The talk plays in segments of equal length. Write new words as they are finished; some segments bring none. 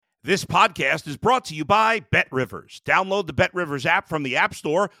This podcast is brought to you by BetRivers. Download the BetRivers app from the App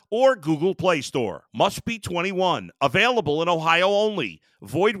Store or Google Play Store. Must be 21. Available in Ohio only.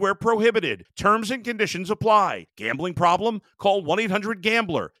 Void where prohibited. Terms and conditions apply. Gambling problem? Call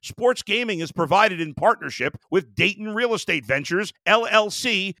 1-800-GAMBLER. Sports gaming is provided in partnership with Dayton Real Estate Ventures,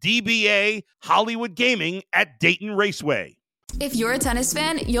 LLC, DBA, Hollywood Gaming at Dayton Raceway. If you're a tennis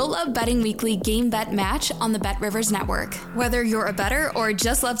fan, you'll love Betting Weekly Game Bet Match on the BetRivers Network. Whether you're a bettor or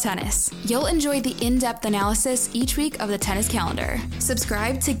just love tennis, you'll enjoy the in-depth analysis each week of the tennis calendar.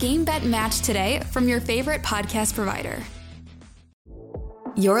 Subscribe to Game Bet Match today from your favorite podcast provider.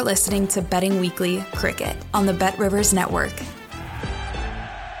 You're listening to Betting Weekly Cricket on the BetRivers Network.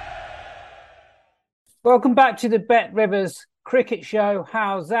 Welcome back to the BetRivers Cricket Show.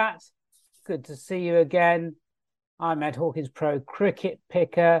 How's that? Good to see you again. I'm Ed Hawkins, Pro Cricket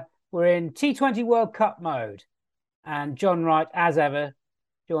Picker. We're in T20 World Cup mode. And John Wright, as ever,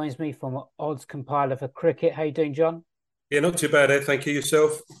 joins me from Odds Compiler for Cricket. How you doing, John? Yeah, not too bad, Ed. Thank you.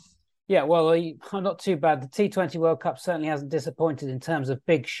 Yourself? Yeah, well, not too bad. The T20 World Cup certainly hasn't disappointed in terms of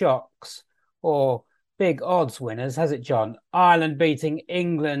big shocks or big odds winners, has it, John? Ireland beating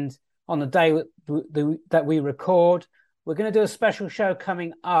England on the day that we record. We're going to do a special show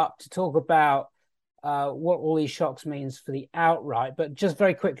coming up to talk about what all these shocks means for the outright. But just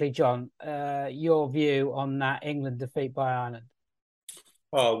very quickly, John, your view on that England defeat by Ireland.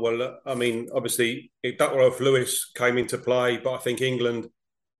 Oh, well, I mean, obviously, Duckworth-Lewis came into play, but I think England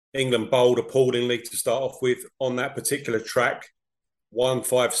bowled appallingly to start off with on that particular track.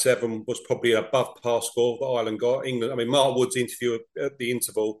 157 was probably an above par score that Ireland got. England, I mean, Mark Wood's interview at the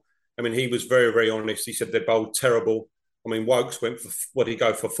interval, I mean, he was very, very honest. He said they bowled terrible. I mean, Wokes went for, what did he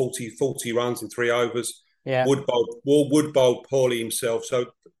go for, 40 runs in 3 overs. Yeah. Wood bowled poorly himself. So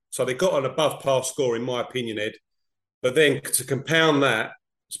they got an above par score, in my opinion, Ed. But then to compound that,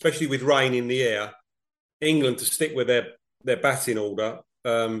 especially with rain in the air, England to stick with their batting order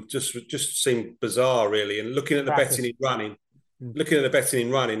just seemed bizarre, really. And looking at the betting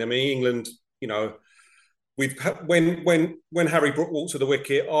in running, I mean, England, you know, when Harry Brook walked to the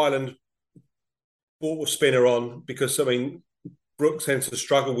wicket, Ireland brought a spinner on because, I mean, Brooks tends to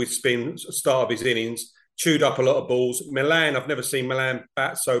struggle with spin at the start of his innings, chewed up a lot of balls. Milan, I've never seen Milan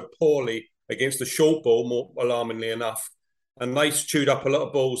bat so poorly against a short ball, more alarmingly enough. And they chewed up a lot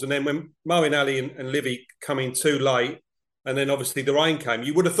of balls. And then when Moeen Ali and Livy come in too late, and then obviously the rain came,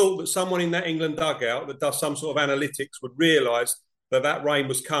 you would have thought that someone in that England dugout that does some sort of analytics would realise that rain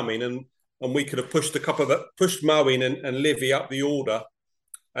was coming, and we could have pushed Moeen and Livy up the order.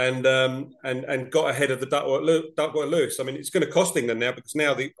 And got ahead of the Duckworth-Lewis. I mean, it's going to cost England now because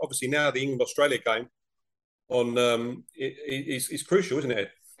now the England-Australia game is crucial, isn't it?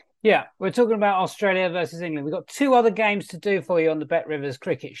 Yeah, we're talking about Australia versus England. We've got 2 other games to do for you on the BetRivers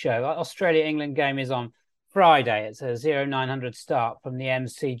Cricket Show. Our Australia-England game is on Friday. It's a 0900 start from the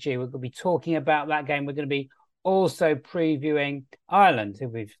MCG. We're going to be talking about that game. We're going to be also previewing Ireland, who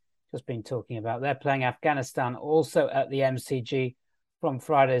we've just been talking about. They're playing Afghanistan also at the MCG from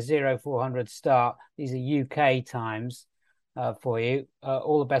Friday, 0400 start. These are UK times for you.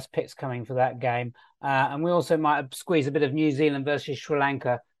 All the best picks coming for that game. And we also might squeeze a bit of New Zealand versus Sri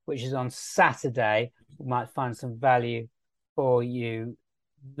Lanka, which is on Saturday. We might find some value for you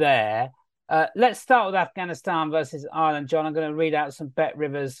there. Let's start with Afghanistan versus Ireland. John, I'm going to read out some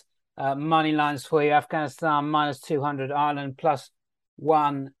BetRivers money lines for you. Afghanistan minus 200, Ireland plus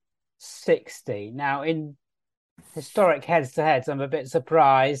 160. Now, in historic heads-to-heads, I'm a bit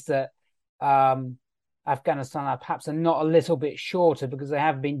surprised that Afghanistan perhaps are not a little bit shorter because they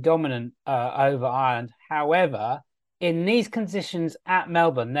have been dominant over Ireland. However, in these conditions at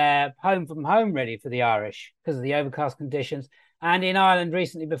Melbourne, they're home from home really for the Irish because of the overcast conditions. And in Ireland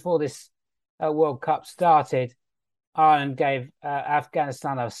recently, before this World Cup started, Ireland gave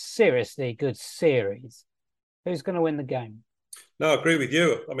Afghanistan a seriously good series. Who's going to win the game? No, I agree with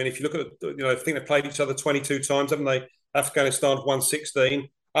you. I mean, if you look at, I think they played each other 22 times, haven't they? Afghanistan won 16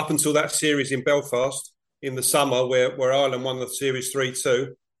 up until that series in Belfast in the summer where Ireland won the series 3-2.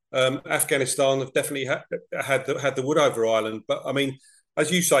 Afghanistan have definitely had the wood over Ireland. But, I mean,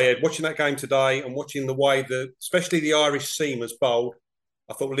 as you say, Ed, watching that game today and watching the way especially the Irish seamers bowled,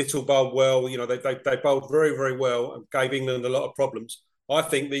 I thought Little bowled well. You know, they bowled very, very well and gave England a lot of problems. I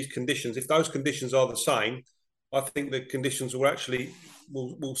think these conditions, if those conditions are the same, I think the conditions will actually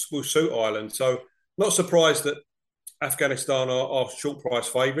will suit Ireland. So not surprised that Afghanistan are short price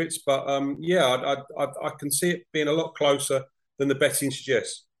favourites, but I can see it being a lot closer than the betting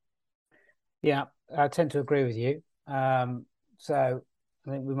suggests. Yeah, I tend to agree with you. So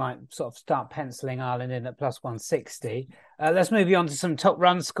I think we might sort of start penciling Ireland in at plus 160. Let's move you on to some top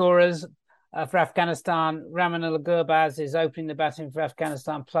run scorers. For Afghanistan, Ramanullah Gurbaz is opening the batting for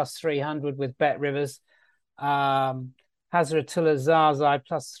Afghanistan plus 300 with Bet Rivers. Hazratullah Zazai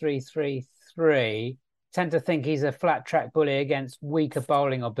plus 333. Tend to think he's a flat track bully against weaker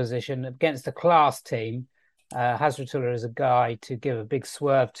bowling opposition. Against a class team, Hazratullah is a guy to give a big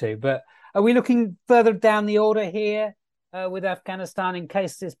swerve to. But are we looking further down the order here with Afghanistan in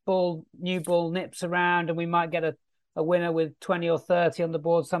case this new ball nips around and we might get a winner with 20 or 30 on the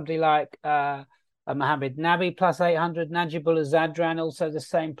board, somebody like Mohammed Nabi plus 800, Najibullah Zadran, also the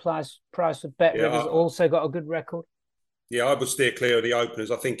same price with Bet Rivers, also got a good record. Yeah, I would steer clear of the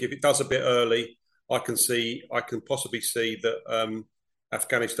openers. I think if it does a bit early, I can possibly see that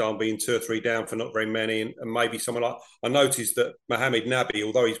Afghanistan being 2 or 3 down for not very many, and maybe someone like, I noticed that Mohammed Nabi,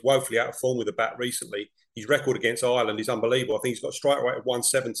 although he's woefully out of form with the bat recently, his record against Ireland is unbelievable. I think he's got a strike rate of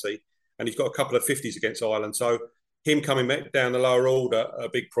 170 and he's got a couple of 50s against Ireland. So him coming down the lower order, a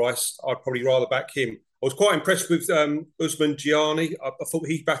big price, I'd probably rather back him. I was quite impressed with Usman Gianni. I thought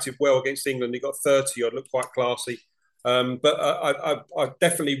he batted well against England. He got 30, I'd look quite classy. But I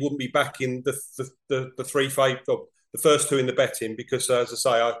definitely wouldn't be backing the 3 favourites, the first 2 in the betting, because as I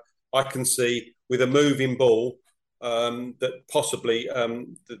say, I can see with a moving ball that possibly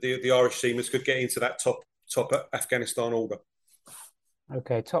the Irish teamers could get into that top Afghanistan order.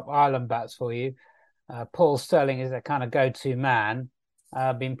 Okay, top Ireland bats for you. Paul Sterling is their kind of go-to man.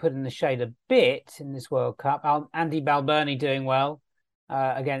 Been put in the shade a bit in this World Cup. Andy Balbirnie doing well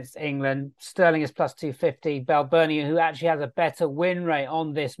against England. Sterling is plus 250. Balbirnie, who actually has a better win rate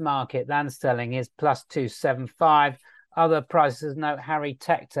on this market than Sterling, is plus 275. Other prices note Harry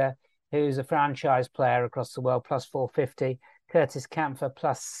Tector, who's a franchise player across the world, plus 450. Curtis Campher,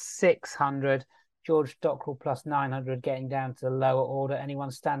 plus 600. George Dockrell plus 900, getting down to the lower order. Anyone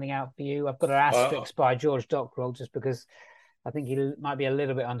standing out for you? I've got an asterisk by George Dockrell just because I think he might be a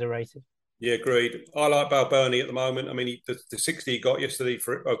little bit underrated. Yeah, agreed. I like Balbirnie at the moment. I mean, the 60 he got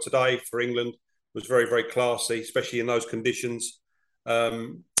today for England was very, very classy, especially in those conditions. I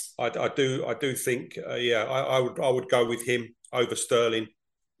do think, I would go with him over Sterling,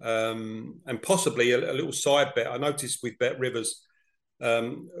 and possibly a little side bet. I noticed with Bet Rivers,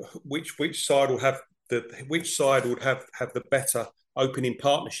 which side would have the better opening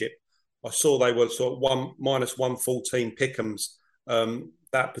partnership. I saw they were sort of minus 114 pick'ems.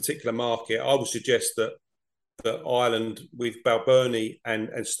 That particular market, I would suggest that Ireland with Balbirnie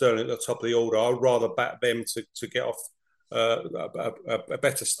and Sterling at the top of the order, I would rather back them to get off a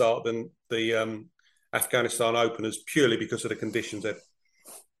better start than the Afghanistan openers, purely because of the conditions, Ed.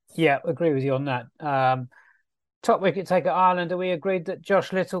 Yeah, agree with you on that. Top wicket taker Ireland, are we agreed that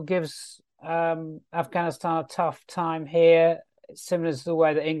Josh Little gives Afghanistan a tough time here, similar to the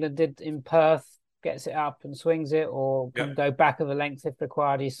way that England did in Perth, gets it up and swings it, or can go back of a length if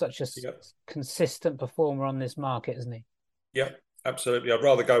required? He's such a consistent performer on this market, isn't he? Yeah, absolutely. I'd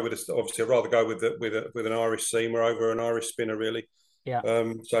rather go with an Irish seamer over an Irish spinner, really. Yeah.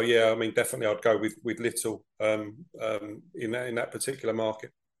 I mean, definitely, I'd go with Little in that particular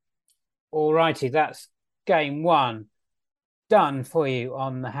market. All righty, that's game 1 done for you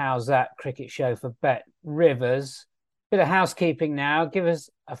on the How's That cricket show for Bet Rivers. Bit of housekeeping now. Give us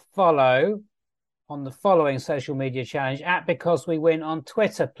a follow on the following social media challenge at Because We Win on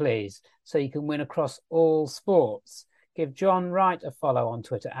Twitter, please, so you can win across all sports. Give John Wright a follow on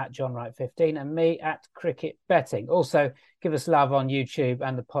Twitter at JohnWright15 and me at Cricket Betting. Also, give us love on YouTube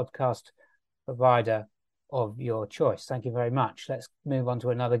and the podcast provider of your choice. Thank you very much. Let's move on to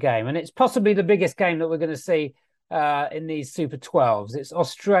another game. And it's possibly the biggest game that we're going to see in these Super 12s. It's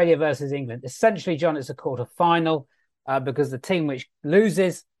Australia versus England. Essentially, John, it's a quarter-final because the team which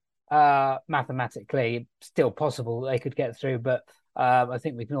loses, mathematically, still possible they could get through. But I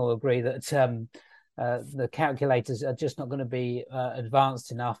think we can all agree that the calculators are just not going to be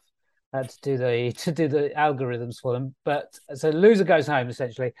advanced enough to do the algorithms for them. But so loser goes home,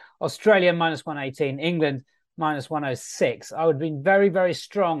 essentially. Australia minus 118, England minus 106. I would have been very, very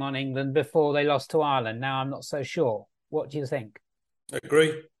strong on England before they lost to Ireland. Now I'm not so sure. What do you think?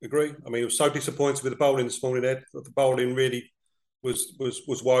 Agree. I mean, I was so disappointed with the bowling this morning, Ed. The bowling really was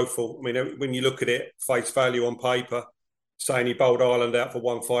woeful. I mean, when you look at it, face value on paper, saying he bowled Ireland out for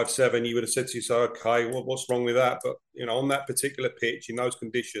 157, you would have said to yourself, okay, what's wrong with that? But, on that particular pitch, in those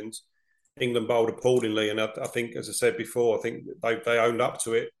conditions, England bowled appallingly. And I think, as I said before, I think they owned up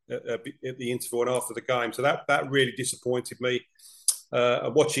to it at the interval and after the game. So that really disappointed me.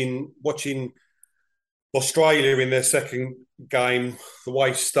 Watching Australia in their second game, the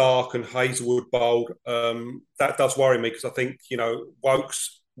way Stark and Hazelwood bowled, that does worry me because I think Wokes,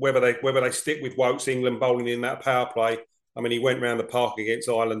 whether they stick with Wokes, England bowling in that power play. I mean, he went round the park against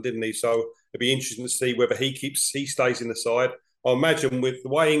Ireland, didn't he? So it'd be interesting to see whether he stays in the side. I imagine with the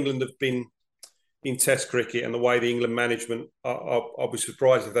way England have been in Test cricket and the way the England management, I'll be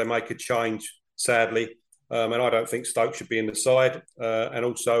surprised if they make a change. Sadly. And I don't think Stokes should be in the side. And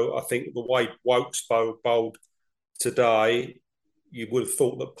also, I think the way Wokes bowled today, you would have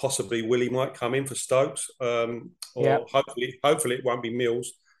thought that possibly Willie might come in for Stokes. Hopefully it won't be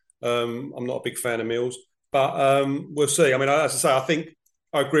Mills. I'm not a big fan of Mills. But we'll see. I mean, as I say, I think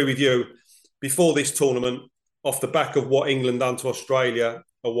I agree with you. Before this tournament, off the back of what England done to Australia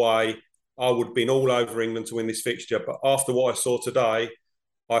away, I would have been all over England to win this fixture. But after what I saw today,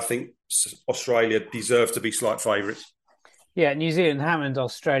 I think Australia deserve to be slight favourites. Yeah, New Zealand hammered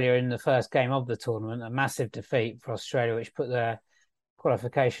Australia in the first game of the tournament, a massive defeat for Australia, which put their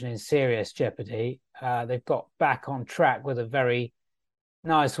qualification in serious jeopardy. They've got back on track with a very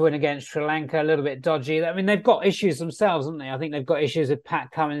nice win against Sri Lanka, a little bit dodgy. I mean, they've got issues themselves, haven't they? I think they've got issues with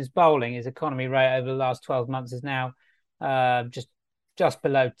Pat Cummins bowling. His economy rate over the last 12 months is now just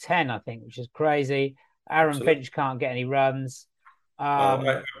below 10, I think, which is crazy. Aaron Finch can't get any runs.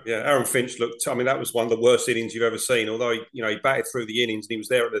 Aaron Finch looked. I mean, that was one of the worst innings you've ever seen. Although he batted through the innings and he was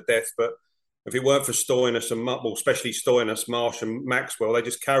there at the death. But if it weren't for Stoinis and especially Stoinis, Marsh, and Maxwell, they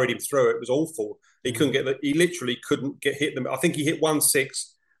just carried him through. It was awful. He couldn't get. He literally couldn't hit them. I think he hit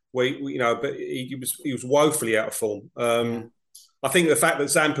 1-6. But he was woefully out of form. I think the fact that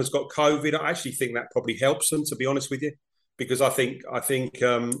Zampa's got COVID, I actually think that probably helps them. To be honest with you, because I think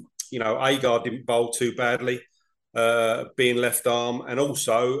Agar didn't bowl too badly. Being left arm, and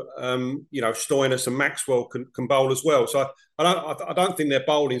also Stoinis and Maxwell can bowl as well. So I don't think their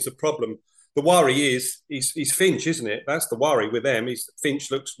bowling is the problem. The worry is Finch, isn't it? That's the worry with them.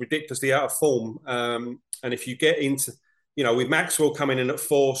 Finch looks ridiculously out of form, and if you get into with Maxwell coming in at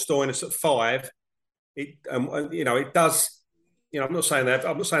 4, Stoinis at 5, it does. I'm not saying they've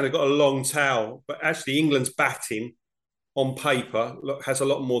got a long tail, but actually England's batting on paper has a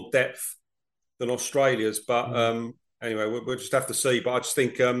lot more depth than Australia's, but anyway, we'll just have to see. But I just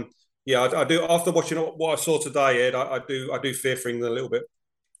think, I do. After watching what I saw today, Ed, I do fear for England a little bit.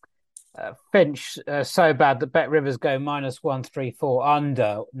 Finch so bad that Bet Rivers go -134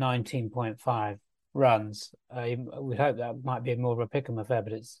 under 19.5 runs. We hope that might be more of a pick-em affair,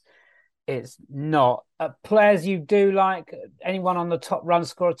 but it's not. Players you do like? Anyone on the top run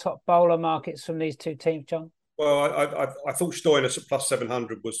scorer, top bowler markets from these two teams, John? Well, I thought Stoinis at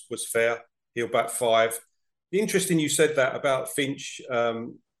 +700 was fair. He'll bat 5. Interesting you said that about Finch.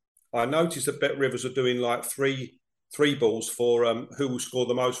 I noticed that Bet Rivers are doing like three balls for who will score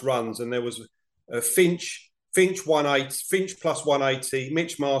the most runs, and there was Finch +180,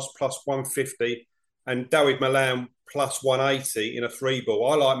 Mitch Marsh +150, and Dawid Malan +180 in a 3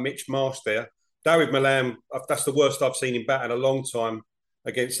 ball. I like Mitch Marsh there. Dawid Malan, that's the worst I've seen him bat in a long time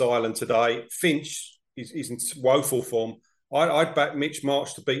against Ireland today. Finch is in woeful form. I'd back Mitch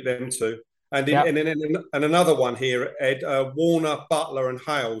Marsh to beat them two. And another one here, Ed, Warner, Butler and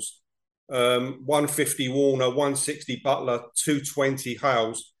Hales. 150 Warner, 160 Butler, 220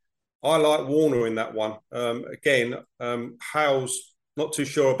 Hales. I like Warner in that one. Hales, not too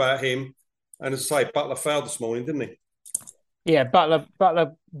sure about him. And as I say, Butler failed this morning, didn't he? Yeah, Butler,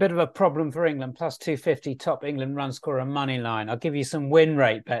 bit of a problem for England. +250 top England run scorer money line. I'll give you some win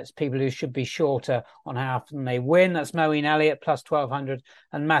rate bets. People who should be shorter on how often they win. That's Moeen Elliott +1200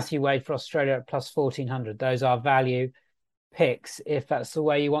 and Matthew Wade for Australia at +1400. Those are value picks if that's the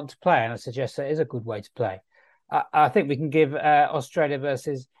way you want to play. And I suggest that is a good way to play. I think we can give Australia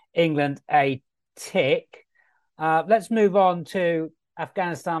versus England a tick. Let's move on to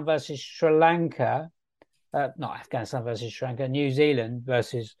Afghanistan versus Sri Lanka. Not Afghanistan versus Sri Lanka, New Zealand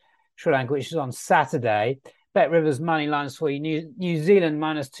versus Sri Lanka, which is on Saturday. Bet Rivers money lines for you. New Zealand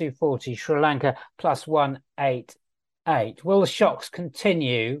 -240, Sri Lanka +188. Will the shocks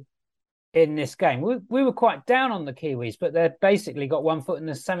continue in this game? We were quite down on the Kiwis, but they've basically got one foot in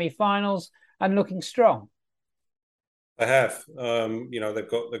the semi-finals and looking strong. They have. They've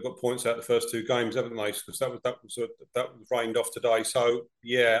got points out the first 2 games, haven't they? Because that was rained off today. So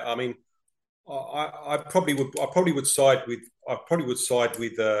yeah, I mean, I probably would side with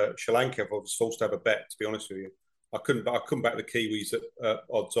Sri Lanka if I was forced to have a bet. To be honest with you, I couldn't back the Kiwis at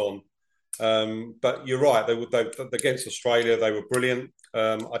odds on. But you're right. They against Australia. They were brilliant.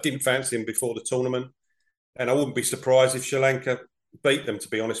 I didn't fancy them before the tournament, and I wouldn't be surprised if Sri Lanka beat them. To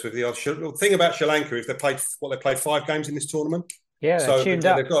be honest with you, the thing about Sri Lanka is they played 5 games in this tournament. Yeah, so tuned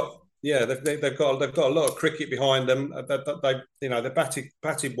up. Yeah, they've got a lot of cricket behind them. They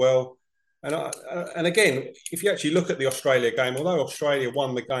batted well, and again, if you actually look at the Australia game, although Australia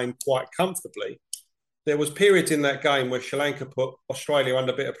won the game quite comfortably, there was periods in that game where Sri Lanka put Australia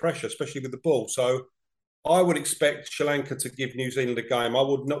under a bit of pressure, especially with the ball. So I would expect Sri Lanka to give New Zealand a game. I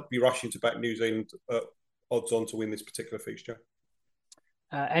would not be rushing to back New Zealand odds on to win this particular fixture.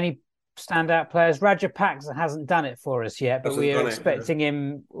 Any standout players? Rajapaksa hasn't done it for us yet, but we're expecting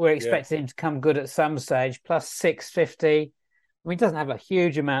him to come good at some stage. Plus 650. I mean, he doesn't have a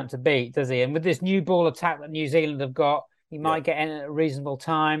huge amount to beat, does he? And with this new ball attack that New Zealand have got, he might get in at a reasonable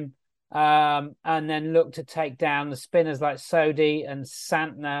time, and then look to take down the spinners like Sodhi and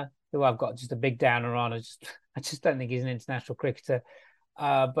Santner, who I've got just a big downer on. I just don't think he's an international cricketer.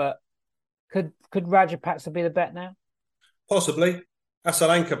 But could Rajapaksa be the bet now? Possibly.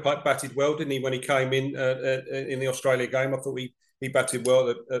 Asalanka batted well, didn't he, when he came in the Australia game? I thought he batted well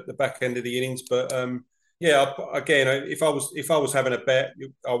at the back end of the innings. But again, if I was having a bet,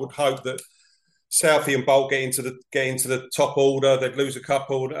 I would hope that Southey and Bolt get into the top order. They'd lose a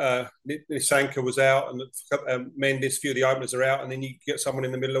couple. Nissanka was out, and Mendes, a few of the openers are out, and then you get someone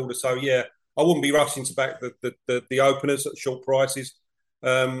in the middle order. So I wouldn't be rushing to back the openers at short prices.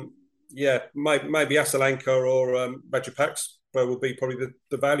 Maybe Asalanka or Rajapaksa will be probably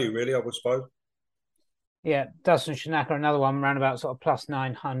the value, really, I would suppose. Yeah, Dustin Shanaka, another one around about sort of plus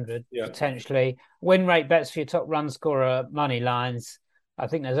 900 potentially. Win rate bets for your top run scorer money lines. I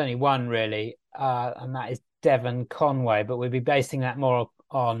think there's only one really, and that is Devon Conway, but we'll be basing that more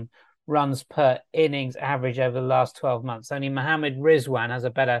on runs per innings average over the last 12 months. Only Mohammad Rizwan has a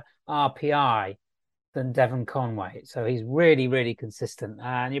better RPI than Devon Conway. So he's really, really consistent.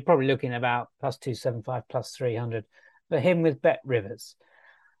 And you're probably looking at about plus 275, plus 300 for him with Bet Rivers.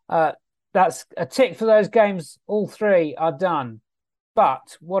 That's a tick for those games. All three are done.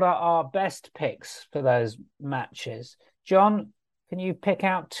 But what are our best picks for those matches? John, can you pick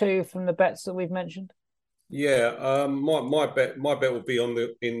out two from the bets that we've mentioned? Yeah, my bet will be on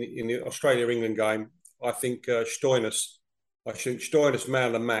in the Australia-England game. I think Stoinis man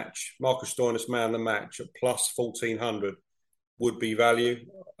of the match, Marcus Stoinis man of the match at plus 1,400 would be value.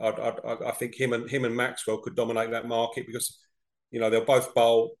 I think him and Maxwell could dominate that market because they'll both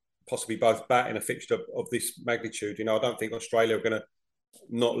bowl, possibly both bat in a fixture of this magnitude. I don't think Australia are going to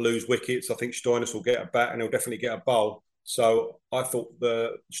not lose wickets. I think Stoinis will get a bat and he'll definitely get a bowl. So I thought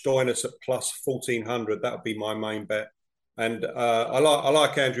the Stoinis at plus 1,400, that would be my main bet. And I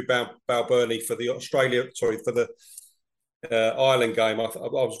like Andrew Balbirnie for the Ireland game. I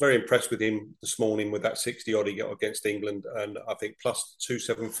was very impressed with him this morning with that 60 odd he got against England, and I think plus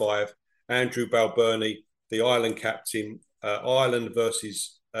 275. Andrew Balbirnie, the Ireland captain, Ireland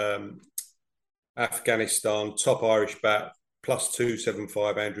versus Afghanistan, top Irish bat, plus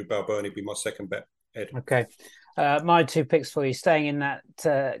 275. Andrew Balbirnie be my second bet. Ed. Okay, my two picks for you, staying in that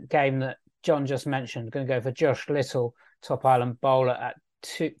game that John just mentioned. Going to go for Josh Little, top Ireland bowler at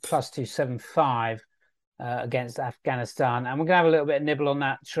plus 275. Against Afghanistan, and we're going to have a little bit of nibble on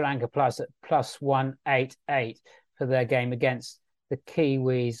that Sri Lanka plus at plus 188 for their game against the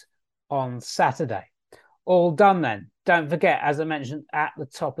Kiwis on Saturday. All done then. Don't forget, as I mentioned at the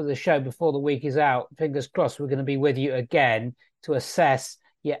top of the show before the week is out, fingers crossed, we're going to be with you again to assess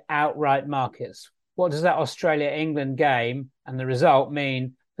your outright markets. What does that Australia-England game and the result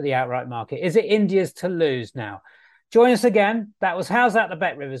mean for the outright market? Is it India's to lose now? Join us again. That was How's That, the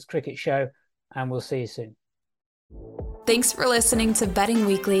Bet Rivers Cricket Show, and we'll see you soon. Thanks for listening to Betting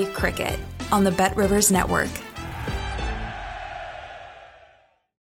Weekly Cricket on the Bet Rivers Network.